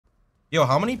Yo,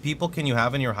 how many people can you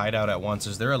have in your hideout at once?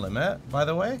 Is there a limit, by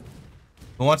the way?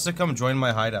 Who wants to come join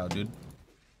my hideout, dude?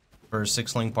 For a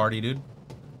 6-link party, dude?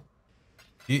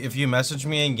 If you message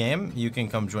me in game, you can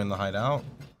come join the hideout.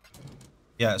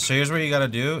 Yeah, so here's what you gotta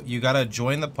do. You gotta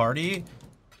join the party,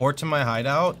 port to my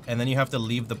hideout, and then you have to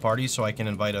leave the party so I can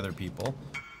invite other people.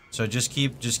 So just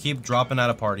keep dropping out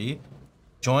of party.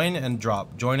 Join and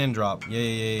drop. Join and drop.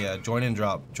 Yeah. Join and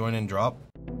drop. Join and drop.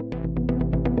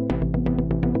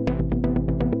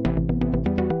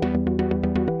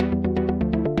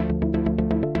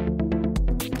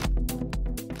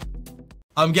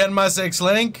 I'm getting my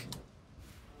 6-link.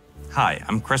 Hi,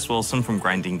 I'm Chris Wilson from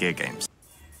Grinding Gear Games.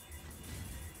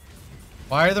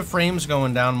 Why are the frames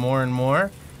going down more and more?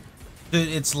 Dude,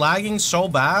 it's lagging so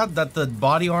bad that the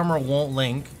body armor won't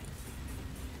link.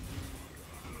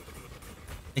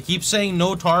 It keeps saying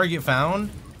no target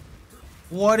found.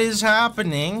 What is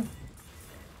happening?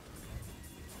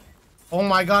 Oh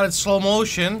my god, it's slow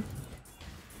motion.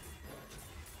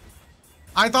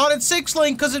 I thought it's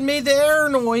 6-link because it made the error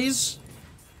noise.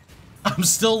 I'm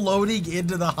still loading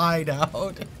into the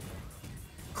hideout.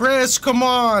 Chris, come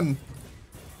on.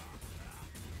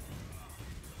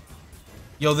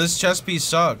 Yo, this chest piece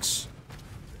sucks.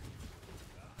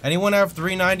 Anyone have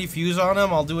 390 fuse on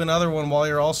him? I'll do another one while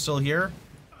you're all still here.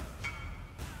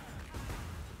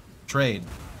 Trade.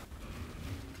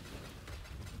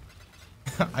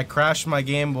 I crashed my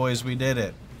game, boys. We did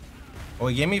it. Oh,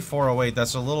 he gave me 408.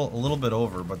 That's a little bit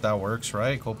over, but that works,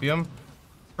 right? Copium.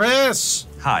 Chris!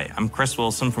 Hi, I'm Chris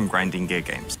Wilson from Grinding Gear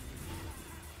Games.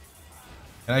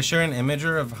 Can I share an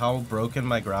imager of how broken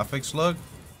my graphics look?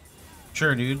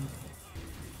 Sure, dude.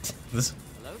 This.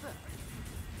 Hello there.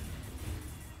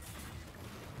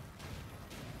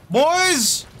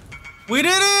 Boys! We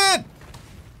did it!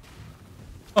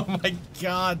 Oh my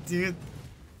god, dude.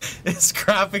 His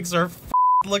graphics are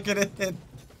f***ed. Look at it.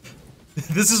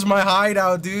 This is my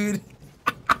hideout, dude.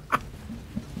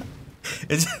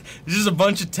 It's just a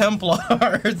bunch of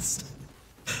Templars.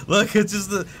 Look, it's just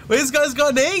the... Wait, this guy's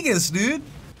got Nagus, dude.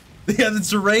 Yeah,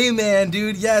 it's Rayman,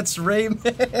 dude. Yeah, it's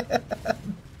Rayman.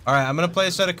 Alright, I'm gonna play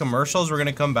a set of commercials. We're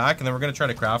gonna come back, and then we're gonna try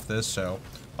to craft this, so...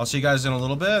 I'll see you guys in a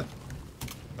little bit.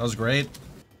 That was great.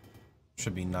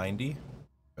 Should be 90.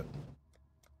 Good.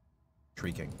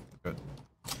 Shrieking. Good.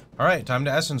 Alright, time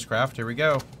to essence craft. Here we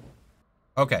go.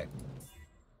 Okay.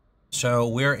 So,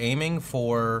 we're aiming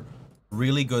for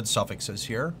really good suffixes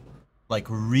here. Like,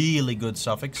 really good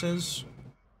suffixes.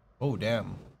 Oh,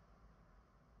 damn.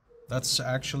 That's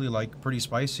actually, like, pretty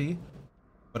spicy.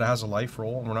 But it has a life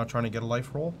roll, and we're not trying to get a life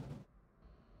roll.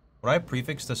 Would I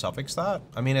prefix to suffix that?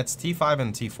 I mean, it's T5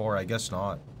 and T4. I guess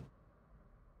not.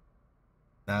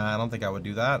 Nah, I don't think I would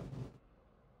do that.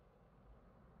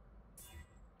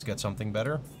 Let's get something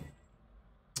better.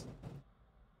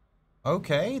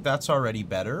 Okay, that's already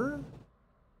better.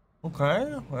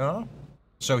 Okay, yeah.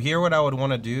 So here what I would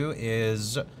want to do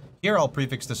is... Here I'll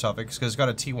prefix the suffix, because it's got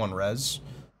a T1 res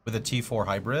with a T4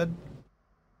 hybrid.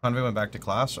 Convoy went back to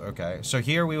class. Okay, so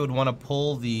here we would want to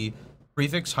pull the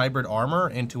prefix hybrid armor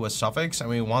into a suffix, and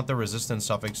we want the resistance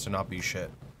suffix to not be shit.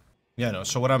 Yeah, no,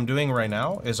 so what I'm doing right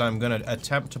now is I'm going to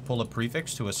attempt to pull a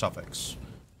prefix to a suffix.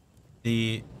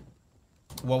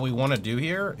 What we want to do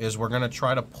here is we're going to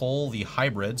try to pull the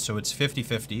hybrid, so it's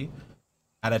 50-50,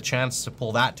 at a chance to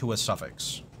pull that to a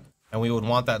suffix. And we would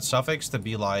want that suffix to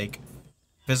be like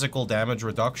physical damage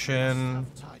reduction,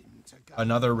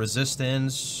 another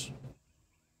resistance.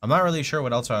 I'm not really sure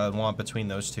what else I would want between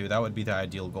those two. That would be the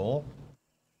ideal goal.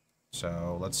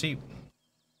 So, let's see.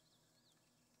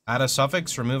 Add a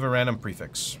suffix, remove a random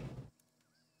prefix.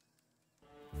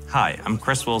 Hi, I'm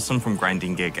Chris Wilson from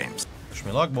Grinding Gear Games. Wish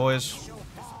me luck, boys.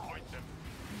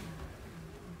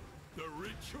 The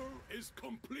ritual is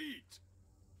complete.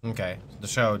 Okay, the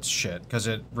show it's shit because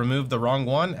it removed the wrong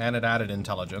one and it added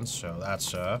intelligence, so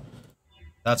that's a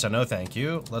no thank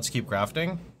you. Let's keep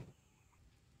crafting.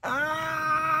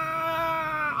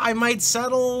 I might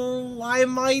settle. I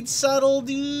might settle,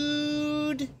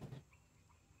 dude.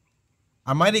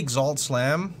 I might exalt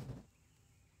slam.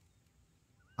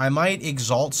 I might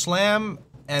exalt slam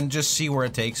and just see where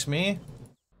it takes me.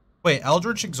 Wait,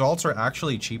 Eldritch exalts are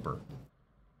actually cheaper.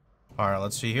 Alright,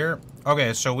 let's see here.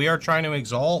 Okay, so we are trying to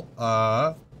exalt,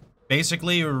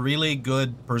 basically really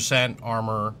good percent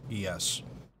armor ES.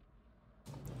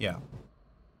 Yeah.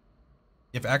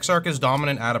 If Exarch is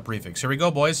dominant, add a prefix. Here we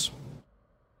go, boys.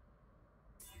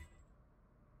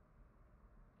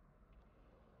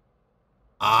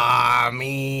 I mean,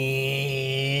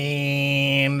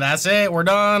 that's it. We're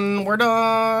done. We're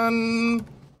done.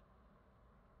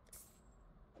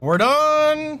 We're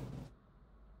done.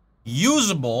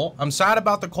 usable. I'm sad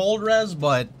about the cold res,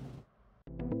 but